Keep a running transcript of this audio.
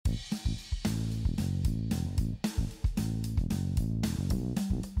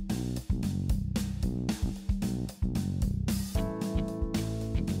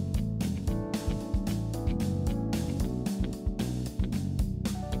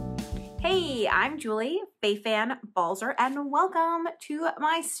Hey, I'm Julie, fei-fan Balzer, and welcome to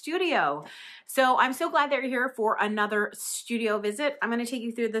my studio. So I'm so glad that you're here for another studio visit. I'm going to take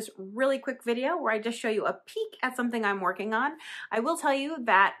you through this really quick video where I just show you a peek at something I'm working on. I will tell you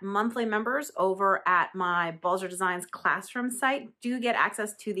that monthly members over at my Balzer Designs classroom site do get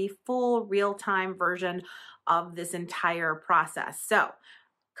access to the full real-time version of this entire process. So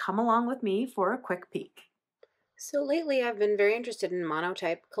come along with me for a quick peek. So lately I've been very interested in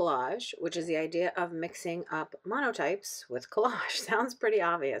monotype collage, which is the idea of mixing up monotypes with collage. Sounds pretty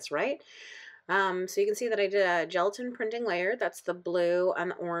obvious, right? So you can see that I did a gelatin printing layer. That's the blue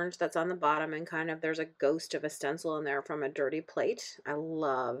and the orange that's on the bottom, and kind of there's a ghost of a stencil in there from a dirty plate. I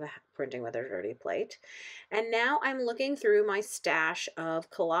love printing with a dirty plate. And now I'm looking through my stash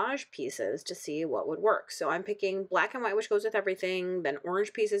of collage pieces to see what would work. So I'm picking black and white, which goes with everything, then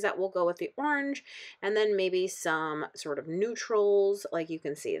orange pieces that will go with the orange, and then maybe some sort of neutrals like you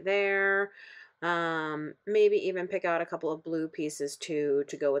can see there. Maybe even pick out a couple of blue pieces to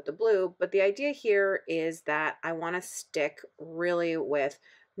go with the blue. But the idea here is that I want to stick really with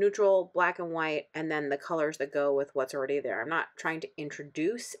neutral, black and white, and then the colors that go with what's already there. I'm not trying to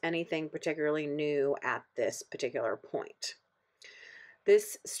introduce anything particularly new at this particular point.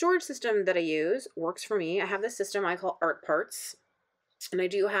 This storage system that I use works for me. I have this system I call Art Parts, and I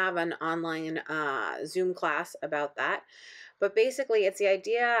do have an online Zoom class about that. But basically, it's the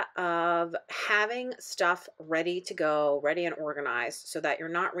idea of having stuff ready to go, ready and organized, so that you're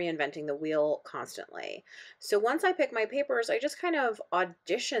not reinventing the wheel constantly. So once I pick my papers, I just kind of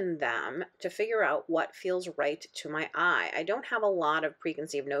audition them to figure out what feels right to my eye. I don't have a lot of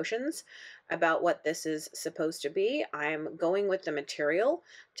preconceived notions about what this is supposed to be. I'm going with the material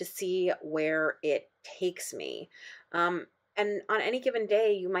to see where it takes me. And on any given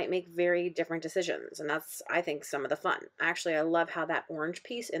day, you might make very different decisions. And that's, I think, some of the fun. Actually, I love how that orange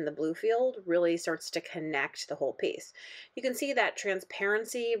piece in the blue field really starts to connect the whole piece. You can see that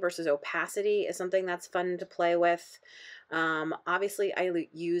transparency versus opacity is something that's fun to play with. Obviously, I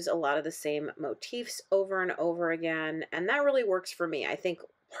use a lot of the same motifs over and over again, and that really works for me. I think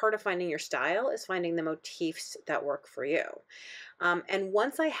part of finding your style is finding the motifs that work for you. And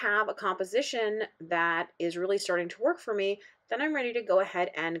once I have a composition that is really starting to work for me, then I'm ready to go ahead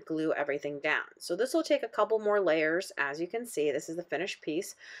and glue everything down. So this will take a couple more layers. As you can see, this is the finished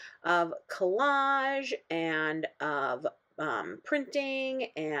piece of collage and of printing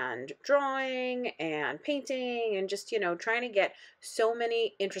and drawing and painting and just, trying to get so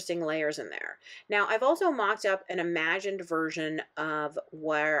many interesting layers in there. Now, I've also mocked up an imagined version of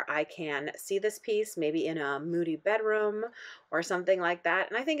where I can see this piece, maybe in a moody bedroom or something like that.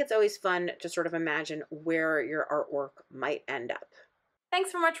 And I think it's always fun to sort of imagine where your artwork might end up.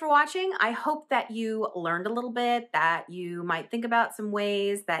 Thanks so much for watching. I hope that you learned a little bit, that you might think about some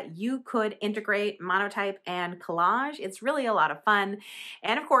ways that you could integrate monotype and collage. It's really a lot of fun.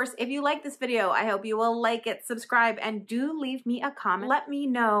 And of course, if you like this video, I hope you will like it, subscribe, and do leave me a comment. Let me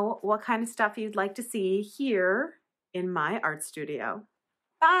know what kind of stuff you'd like to see here in my art studio.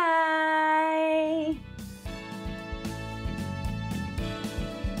 Bye!